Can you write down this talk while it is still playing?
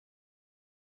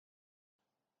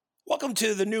Welcome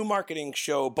to the New Marketing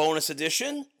Show bonus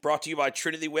edition, brought to you by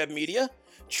Trinity Web Media,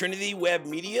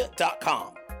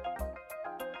 trinitywebmedia.com.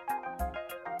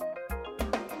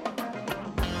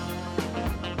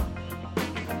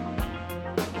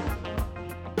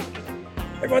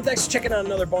 Everyone, thanks for checking out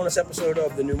another bonus episode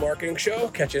of the New Marketing Show.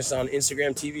 Catch us on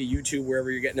Instagram, TV, YouTube, wherever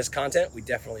you're getting this content. We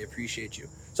definitely appreciate you.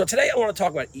 So today I want to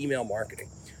talk about email marketing.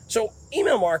 So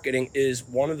email marketing is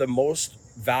one of the most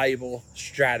valuable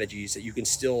strategies that you can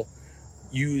still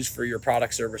use for your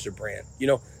product, service, or brand. You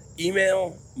know,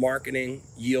 email marketing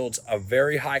yields a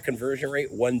very high conversion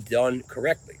rate when done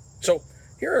correctly. So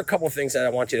here are a couple of things that I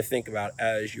want you to think about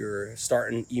as you're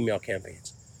starting email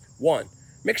campaigns. One,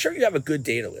 make sure you have a good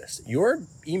data list. Your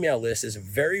email list is a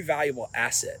very valuable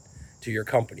asset to your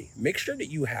company. Make sure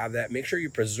that you have that. Make sure you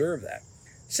preserve that.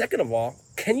 Second of all,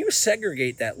 can you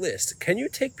segregate that list? Can you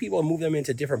take people and move them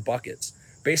into different buckets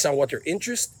based on what their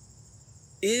interest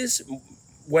is,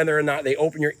 whether or not they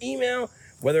open your email,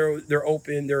 whether they're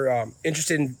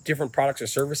interested in different products or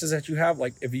services that you have?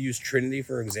 Like if you use Trinity,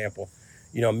 for example,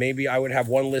 you know, maybe I would have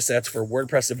one list that's for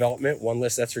WordPress development, one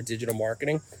list that's for digital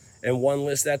marketing, and one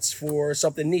list that's for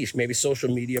something niche, maybe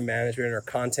social media management or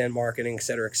content marketing, et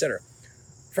cetera, et cetera.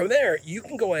 From there, you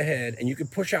can go ahead and you can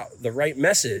push out the right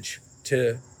message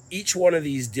to each one of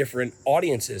these different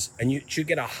audiences, and you should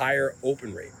get a higher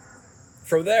open rate.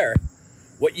 From there,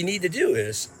 what you need to do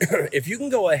is, if you can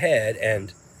go ahead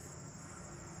and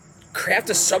craft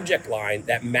a subject line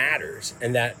that matters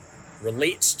and that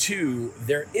relates to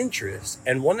their interest,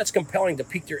 and one that's compelling to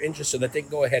pique their interest so that they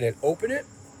can go ahead and open it,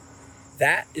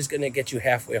 that is going to get you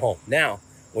halfway home. Now,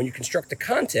 when you construct the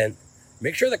content,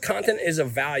 make sure the content is of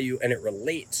value and it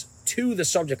relates to the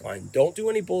subject line. Don't do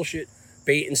any bullshit,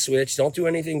 bait and switch. Don't do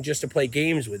anything just to play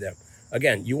games with them.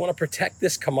 Again, you want to protect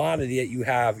this commodity that you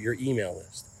have, your email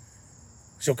list.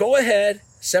 So go ahead,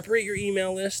 separate your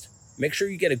email list, make sure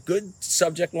you get a good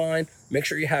subject line, make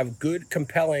sure you have good,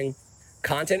 compelling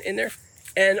content in there,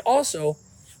 and also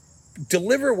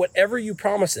deliver whatever you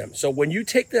promise them. So when you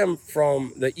take them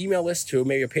from the email list to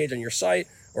maybe a page on your site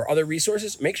or other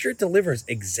resources, make sure it delivers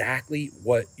exactly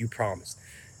what you promised.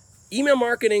 Email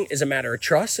marketing is a matter of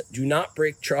trust. Do not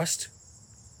break trust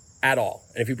at all.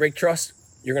 And if you break trust,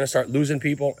 you're going to start losing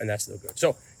people, and that's no good.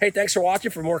 So, hey, thanks for watching.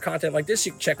 For more content like this,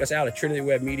 you can check us out at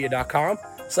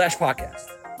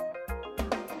trinitywebmedia.com/podcast.